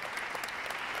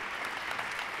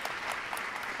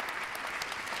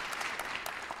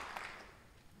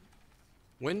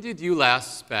When did you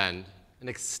last spend an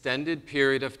extended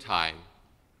period of time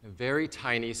in a very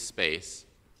tiny space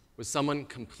with someone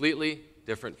completely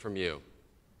different from you?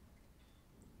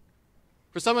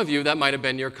 For some of you, that might have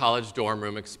been your college dorm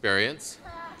room experience.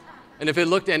 And if it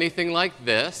looked anything like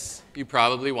this, you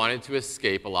probably wanted to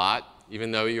escape a lot, even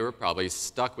though you were probably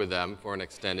stuck with them for an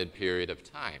extended period of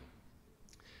time.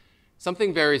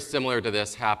 Something very similar to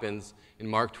this happens in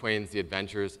Mark Twain's The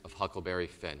Adventures of Huckleberry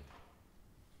Finn.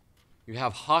 You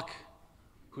have Huck,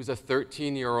 who's a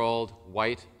 13-year-old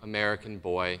white American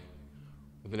boy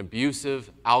with an abusive,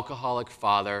 alcoholic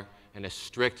father and a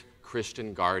strict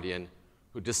Christian guardian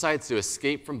who decides to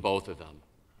escape from both of them,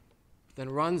 then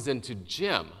runs into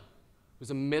Jim, who's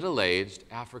a middle-aged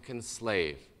African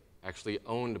slave, actually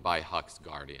owned by Huck's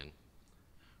guardian,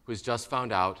 who's just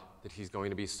found out that he's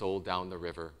going to be sold down the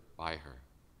river by her.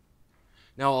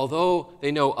 Now, although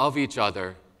they know of each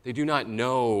other, they do not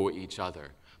know each other.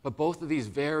 But both of these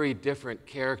very different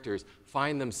characters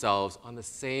find themselves on the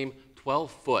same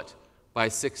 12-foot by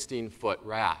 16-foot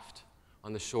raft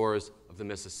on the shores of the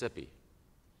Mississippi.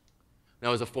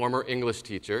 Now, as a former English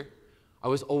teacher, I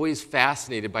was always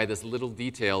fascinated by this little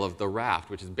detail of the raft,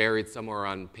 which is buried somewhere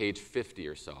on page 50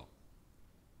 or so.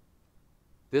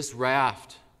 This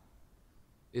raft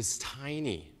is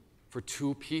tiny for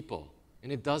two people,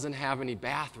 and it doesn't have any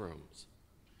bathrooms.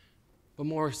 But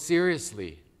more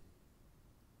seriously,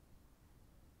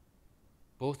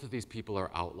 both of these people are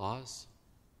outlaws.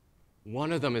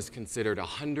 One of them is considered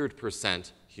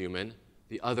 100% human,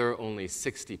 the other only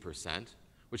 60%,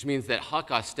 which means that Huck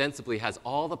ostensibly has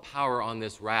all the power on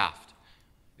this raft,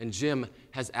 and Jim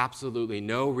has absolutely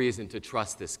no reason to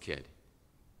trust this kid.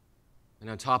 And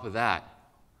on top of that,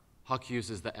 Huck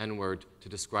uses the N-word to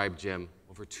describe Jim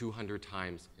over 200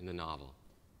 times in the novel,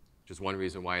 which is one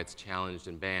reason why it's challenged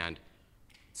and banned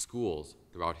in schools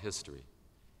throughout history.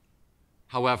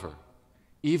 However,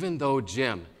 even though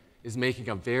Jim is making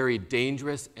a very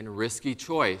dangerous and risky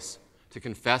choice to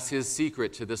confess his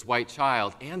secret to this white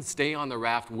child and stay on the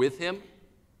raft with him,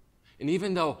 and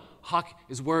even though Huck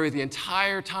is worried the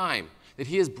entire time that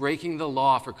he is breaking the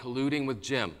law for colluding with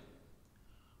Jim,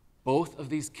 both of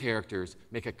these characters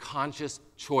make a conscious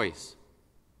choice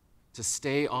to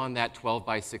stay on that 12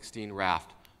 by 16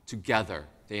 raft together.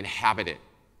 They inhabit it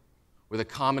with a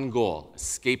common goal: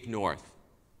 escape north,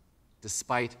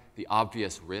 despite the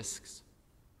obvious risks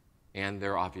and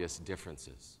their obvious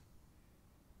differences.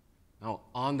 Now,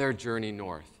 on their journey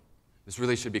north, this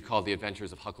really should be called The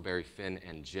Adventures of Huckleberry Finn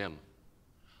and Jim,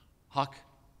 Huck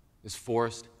is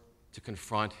forced to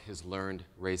confront his learned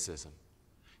racism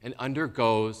and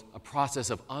undergoes a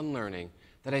process of unlearning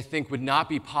that I think would not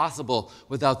be possible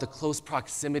without the close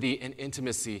proximity and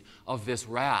intimacy of this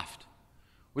raft,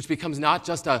 which becomes not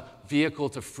just a vehicle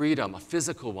to freedom, a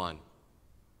physical one,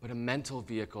 but a mental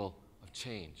vehicle of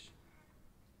change.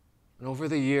 And over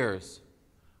the years,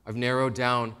 I've narrowed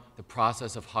down the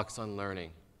process of Huck's unlearning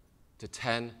to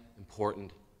 10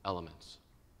 important elements.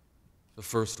 The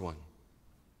first one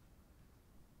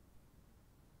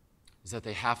is that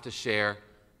they have to share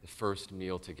the first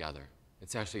meal together.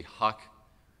 It's actually Huck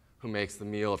who makes the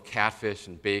meal of catfish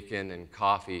and bacon and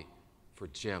coffee for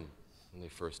Jim when they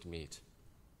first meet.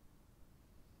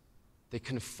 They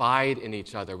confide in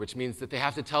each other, which means that they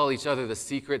have to tell each other the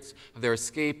secrets of their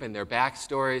escape and their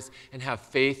backstories and have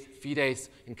faith, fides,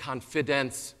 and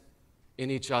confidence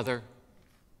in each other.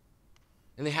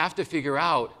 And they have to figure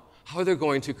out how they're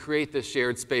going to create this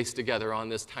shared space together on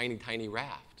this tiny, tiny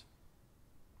raft.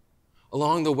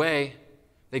 Along the way,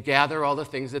 they gather all the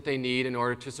things that they need in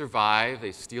order to survive.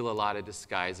 They steal a lot of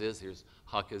disguises. Here's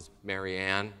Huck as Mary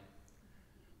Ann.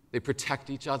 They protect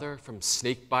each other from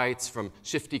snake bites, from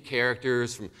shifty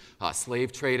characters, from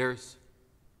slave traders.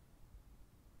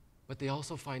 But they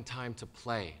also find time to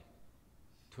play,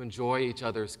 to enjoy each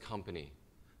other's company.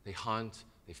 They hunt,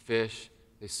 they fish,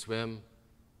 they swim,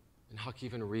 and Huck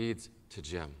even reads to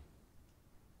Jim.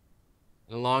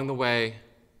 And along the way,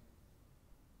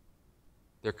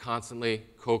 they're constantly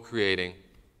co-creating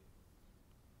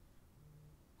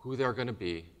who they're going to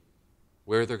be,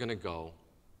 where they're going to go,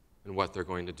 and what they're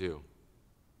going to do.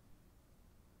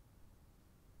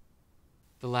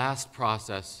 The last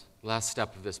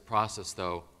step of this process,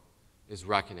 though, is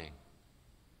reckoning.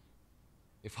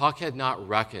 If Huck had not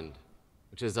reckoned,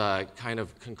 which is a kind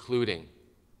of concluding,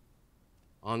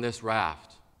 on this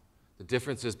raft, the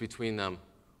differences between them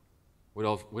would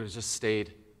have just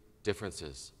stayed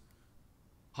differences.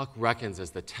 Huck reckons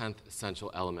as the 10th essential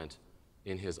element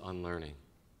in his unlearning.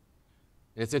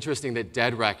 And it's interesting that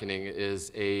dead reckoning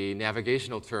is a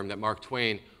navigational term that Mark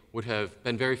Twain would have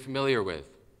been very familiar with.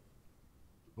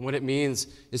 And what it means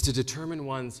is to determine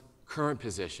one's current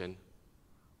position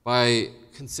by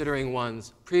considering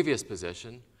one's previous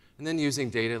position and then using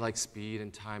data like speed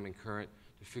and time and current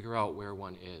to figure out where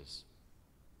one is.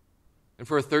 And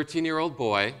for a 13-year-old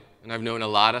boy, and I've known a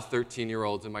lot of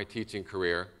 13-year-olds in my teaching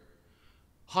career,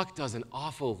 Huck does an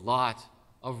awful lot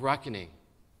of reckoning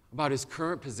about his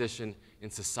current position in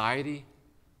society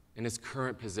and his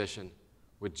current position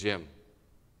with Jim.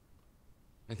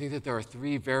 I think that there are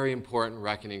three very important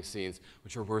reckoning scenes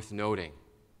which are worth noting.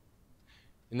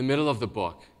 In the middle of the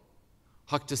book,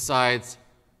 Huck decides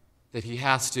that he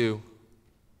has to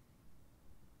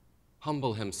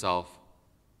humble himself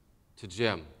to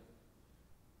Jim.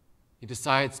 He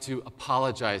decides to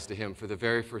apologize to him for the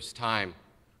very first time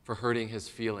for hurting his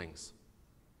feelings.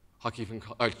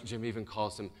 Jim even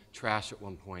calls him trash at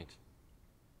one point.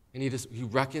 And he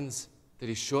reckons that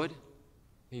he should,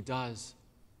 and he does,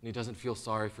 and he doesn't feel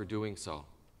sorry for doing so.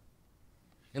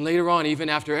 And later on, even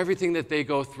after everything that they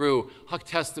go through, Huck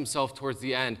tests himself towards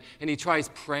the end, and he tries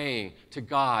praying to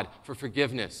God for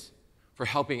forgiveness, for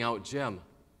helping out Jim.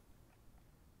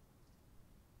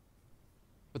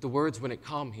 But the words wouldn't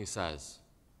come, he says,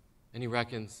 and he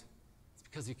reckons it's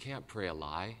because you can't pray a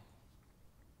lie.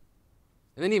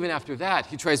 And then even after that,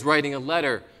 he tries writing a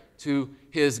letter to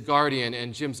his guardian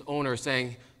and Jim's owner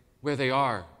saying where they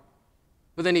are.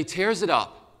 But then he tears it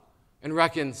up and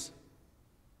reckons,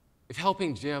 if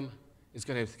helping Jim is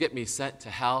going to get me sent to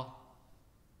hell,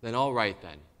 then all right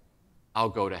then, I'll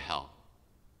go to hell.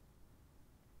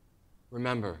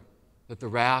 Remember that the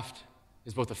raft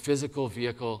is both a physical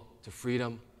vehicle to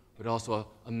freedom, but also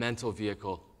a mental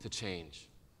vehicle to change.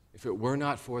 If it were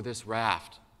not for this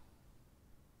raft,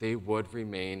 they would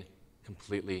remain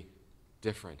completely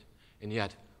different. And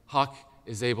yet, Huck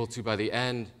is able to, by the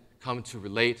end, come to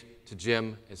relate to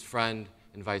Jim, his friend,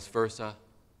 and vice versa.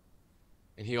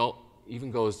 And he even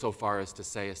goes so far as to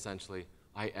say, essentially,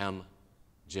 I am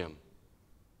Jim.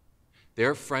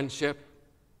 Their friendship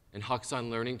and Huck's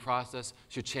unlearning process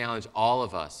should challenge all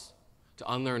of us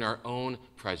to unlearn our own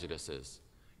prejudices,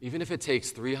 even if it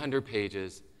takes 300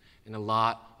 pages and a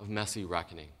lot of messy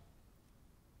reckoning.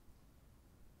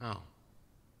 Now,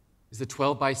 is the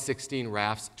 12 by 16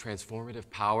 raft's transformative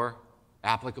power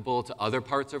applicable to other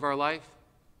parts of our life?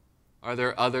 Are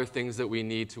there other things that we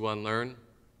need to unlearn?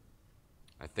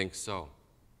 I think so.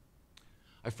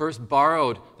 I first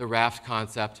borrowed the raft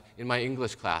concept in my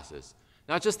English classes,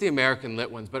 not just the American Lit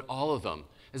ones, but all of them,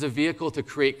 as a vehicle to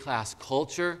create class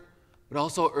culture, but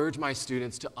also urge my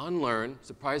students to unlearn,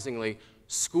 surprisingly,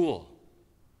 school.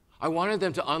 I wanted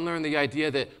them to unlearn the idea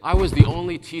that I was the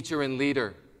only teacher and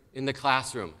leader in the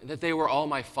classroom, and that they were all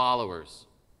my followers.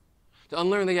 To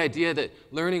unlearn the idea that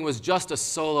learning was just a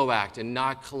solo act and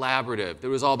not collaborative, that it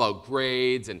was all about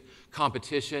grades and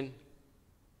competition,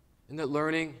 and that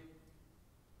learning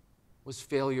was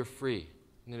failure-free,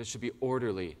 and that it should be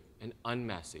orderly and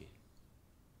unmessy.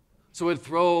 So it would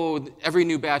throw every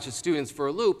new batch of students for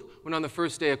a loop when on the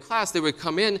first day of class they would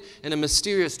come in and a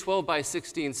mysterious 12 by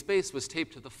 16 space was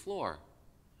taped to the floor.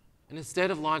 And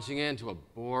instead of launching into a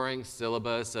boring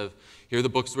syllabus of, here are the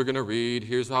books we're going to read,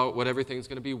 here's what everything's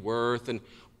going to be worth, and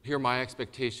here are my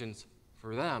expectations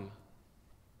for them,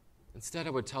 instead I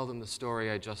would tell them the story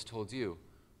I just told you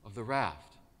of the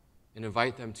raft and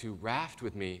invite them to raft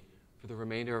with me for the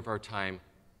remainder of our time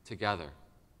together.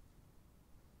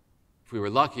 If we were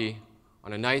lucky,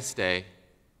 on a nice day,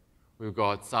 we would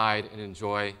go outside and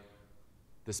enjoy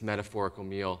this metaphorical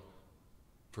meal,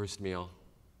 first meal,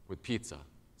 with pizza.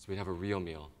 So we'd have a real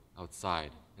meal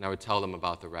outside, and I would tell them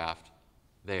about the raft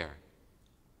there.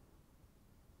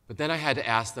 But then I had to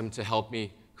ask them to help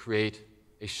me create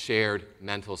a shared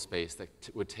mental space that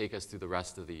would take us through the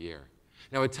rest of the year.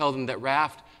 And I would tell them that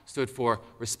raft stood for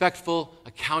respectful,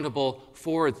 accountable,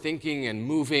 forward-thinking, and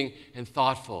moving, and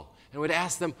thoughtful. And I would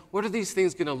ask them, what are these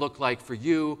things going to look like for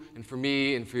you, and for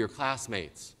me, and for your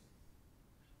classmates?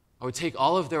 I would take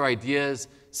all of their ideas,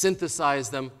 synthesize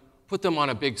them, put them on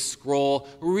a big scroll,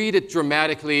 read it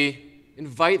dramatically,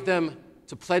 invite them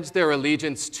to pledge their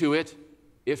allegiance to it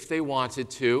if they wanted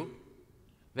to,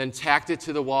 then tacked it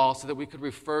to the wall so that we could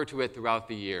refer to it throughout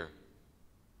the year.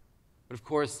 But of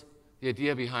course, the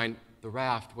idea behind the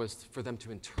raft was for them to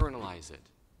internalize it.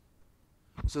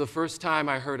 So the first time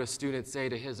I heard a student say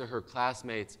to his or her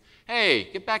classmates,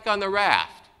 hey, get back on the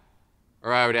raft,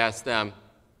 or I would ask them,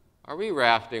 are we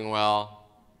rafting well?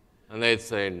 And they'd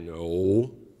say,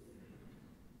 no.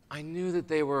 I knew that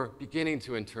they were beginning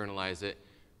to internalize it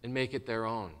and make it their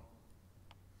own.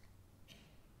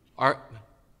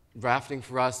 Rafting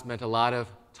for us meant a lot of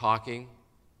talking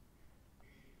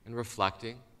and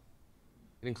reflecting.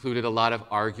 It included a lot of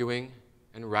arguing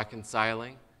and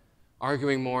reconciling.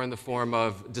 arguing more in the form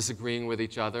of disagreeing with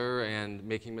each other and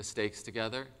making mistakes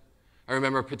together. I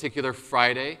remember a particular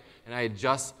Friday, and I had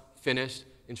just finished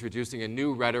introducing a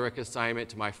new rhetoric assignment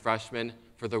to my freshmen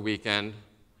for the weekend,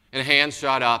 and hands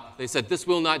shot up. They said, "This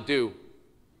will not do."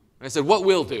 And I said, "What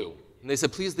will do?" And they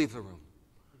said, "Please leave the room."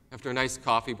 After a nice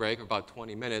coffee break of about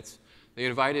 20 minutes, they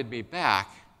invited me back,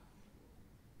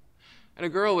 and a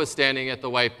girl was standing at the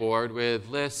whiteboard with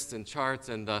lists and charts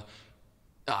and the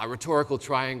rhetorical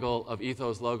triangle of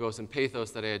ethos, logos, and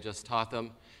pathos that I had just taught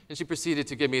them, and she proceeded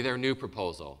to give me their new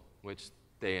proposal, which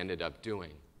they ended up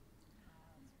doing.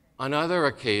 On other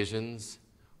occasions,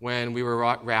 when we were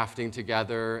rafting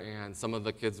together and some of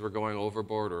the kids were going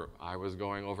overboard, or I was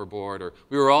going overboard, or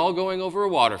we were all going over a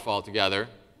waterfall together,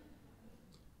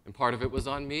 and part of it was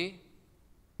on me,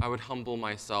 I would humble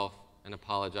myself and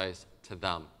apologize to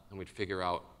them, and we'd figure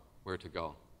out where to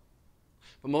go.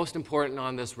 But most important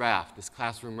on this raft, this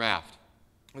classroom raft,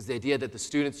 was the idea that the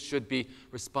students should be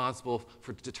responsible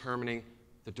for determining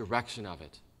the direction of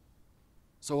it.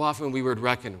 So often we would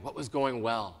reckon what was going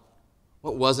well,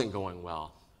 what wasn't going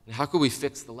well, and how could we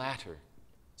fix the latter?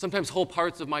 Sometimes whole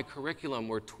parts of my curriculum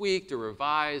were tweaked or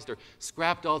revised or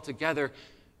scrapped altogether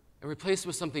and replaced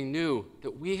with something new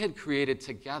that we had created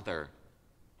together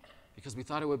because we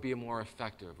thought it would be more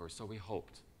effective, or so we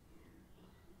hoped.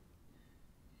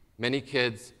 Many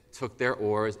kids took their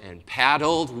oars and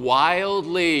paddled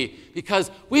wildly because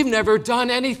we've never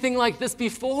done anything like this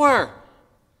before.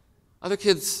 Other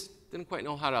kids didn't quite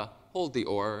know how to hold the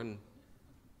oar, and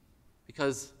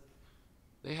because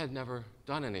they had never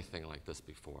done anything like this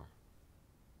before,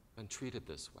 been treated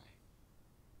this way.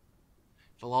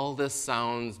 If all this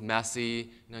sounds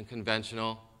messy and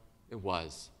unconventional, it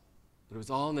was. But it was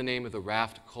all in the name of the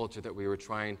raft culture that we were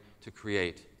trying to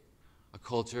create, a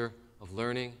culture of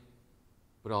learning,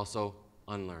 but also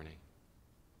unlearning.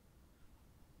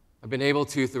 I've been able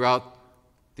to, throughout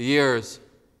the years,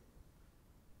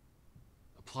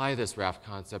 apply this raft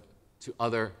concept to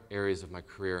other areas of my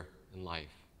career and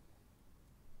life.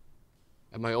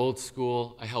 At my old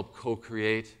school, I helped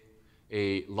co-create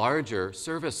a larger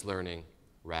service learning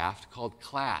raft called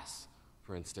CLASS,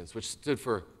 for instance, which stood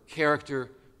for Character,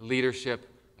 Leadership,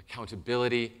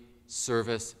 Accountability,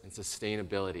 Service, and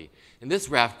Sustainability. And this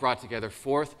raft brought together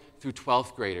 4th through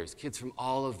 12th graders, kids from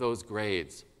all of those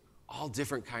grades, all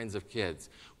different kinds of kids,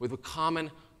 with a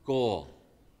common goal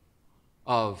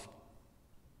of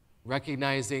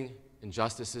recognizing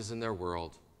injustices in their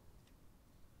world,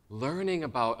 learning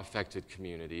about affected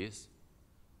communities,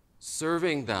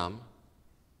 serving them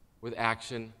with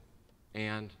action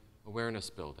and awareness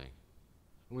building.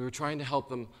 And we were trying to help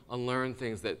them unlearn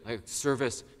things that, like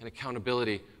service and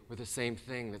accountability, were the same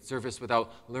thing, that service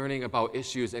without learning about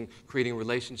issues and creating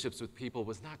relationships with people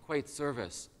was not quite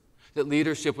service, that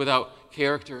leadership without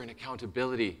character and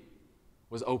accountability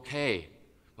was okay,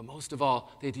 but most of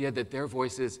all, the idea that their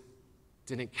voices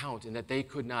didn't count and that they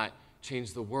could not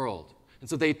change the world. And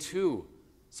so they too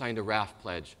signed a raft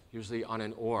pledge, usually on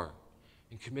an oar,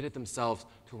 and committed themselves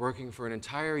to working for an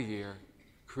entire year,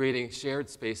 creating shared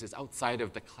spaces outside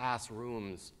of the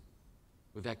classrooms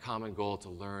with that common goal to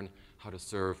learn how to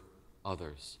serve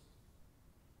others.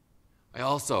 I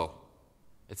also,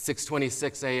 at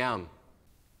 6:26 a.m.,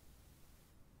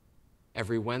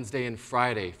 every Wednesday and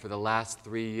Friday for the last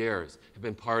 3 years, have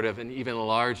been part of an even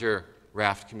larger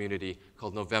raft community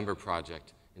called November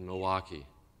Project in Milwaukee.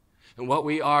 And what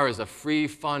we are is a free,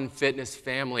 fun fitness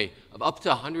family of up to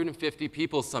 150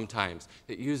 people sometimes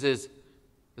that uses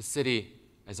the city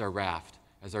as our raft,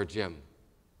 as our gym.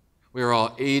 We are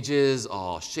all ages,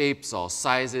 all shapes, all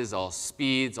sizes, all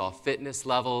speeds, all fitness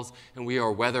levels, and we are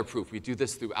weatherproof. We do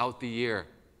this throughout the year.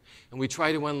 And we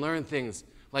try to unlearn things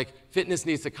like fitness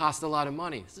needs to cost a lot of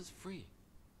money. This is free.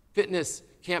 Fitness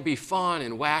can't be fun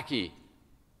and wacky.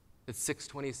 That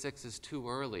 6:26 is too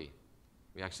early.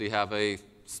 We actually have a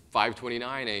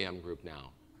 5:29 a.m. group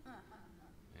now.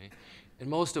 Okay? And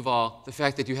most of all, the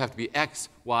fact that you have to be X,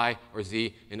 Y, or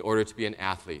Z in order to be an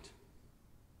athlete.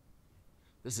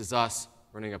 This is us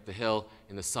running up the hill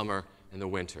in the summer and the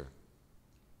winter.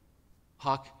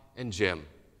 Huck and Jim,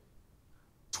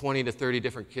 20 to 30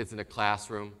 different kids in a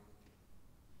classroom,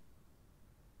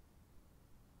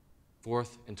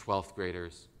 4th and 12th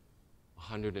graders,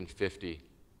 150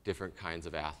 different kinds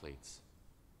of athletes.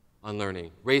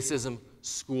 Unlearning racism,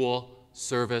 school,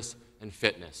 service, and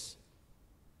fitness.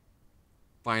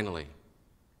 Finally,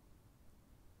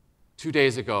 2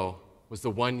 days ago was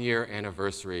the 1-year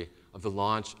anniversary of the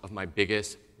launch of my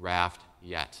biggest raft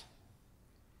yet.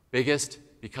 Biggest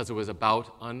because it was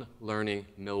about unlearning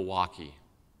Milwaukee.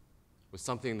 It was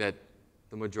something that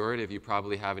the majority of you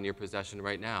probably have in your possession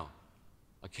right now.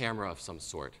 a camera of some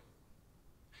sort.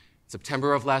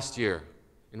 September of last year,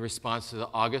 in response to the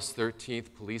August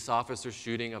 13th police officer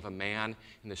shooting of a man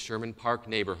in the Sherman Park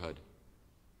neighborhood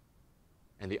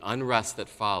and the unrest that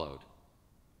followed,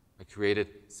 I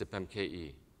created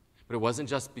ZipMKE. But it wasn't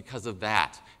just because of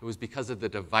that. It was because of the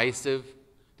divisive,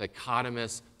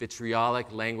 dichotomous,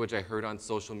 vitriolic language I heard on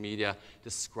social media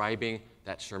describing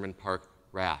that Sherman Park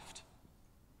raft.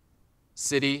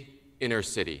 City, inner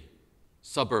city,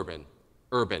 suburban,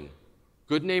 urban,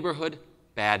 good neighborhood,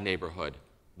 bad neighborhood,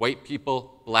 white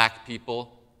people, black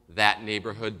people, that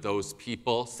neighborhood, those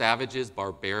people, savages,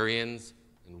 barbarians,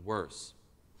 and worse.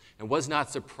 And was not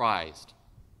surprised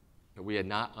that we had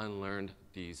not unlearned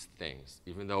these things,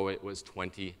 even though it was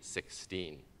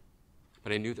 2016.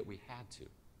 But I knew that we had to.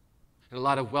 And a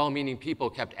lot of well-meaning people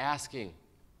kept asking,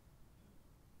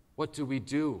 what do we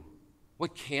do?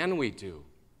 What can we do?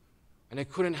 And I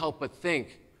couldn't help but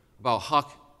think about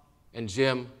Huck and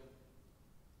Jim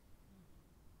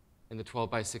and the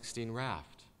 12x16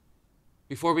 raft.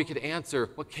 Before we could answer,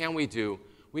 what can we do,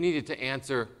 we needed to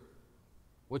answer,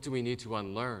 what do we need to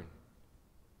unlearn?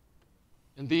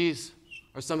 And these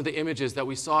are some of the images that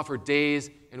we saw for days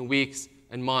and weeks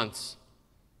and months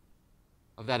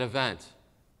of that event.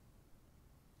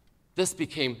 This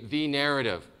became the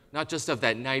narrative, not just of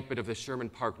that night, but of the Sherman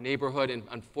Park neighborhood, and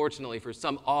unfortunately for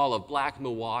some, all of Black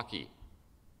Milwaukee.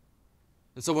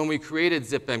 And so when we created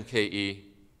ZipMKE,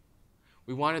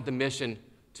 we wanted the mission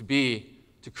to be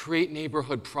to create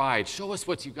neighborhood pride. Show us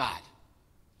what you got.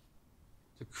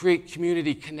 To create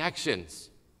community connections.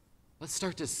 Let's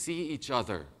start to see each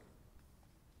other.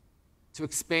 To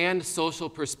expand social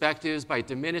perspectives by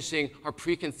diminishing our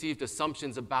preconceived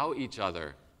assumptions about each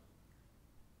other.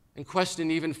 And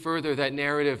question even further that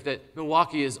narrative that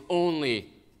Milwaukee is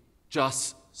only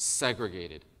just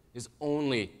segregated, is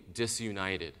only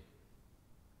disunited.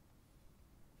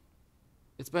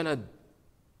 It's been a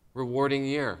rewarding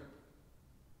year,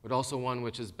 but also one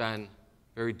which has been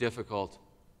very difficult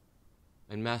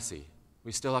and messy.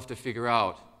 We still have to figure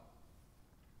out,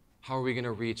 how are we going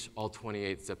to reach all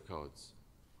 28 zip codes?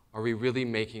 Are we really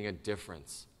making a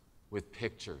difference with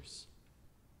pictures?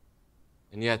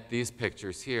 And yet these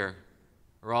pictures here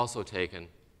are also taken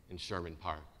in Sherman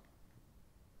Park.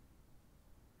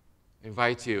 I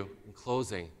invite you, in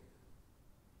closing,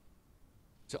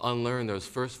 to unlearn those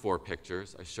first 4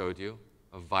 pictures I showed you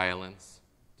of violence,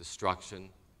 destruction,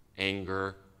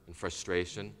 anger, and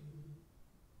frustration,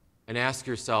 and ask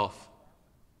yourself,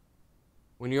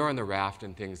 when you're on the raft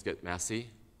and things get messy,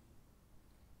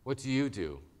 what do you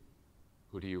do?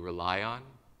 Who do you rely on?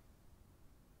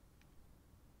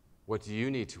 What do you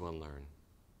need to unlearn?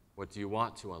 What do you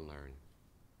want to unlearn?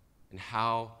 And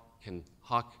how can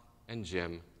Huck and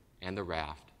Jim and the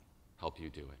raft help you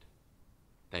do it?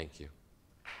 Thank you.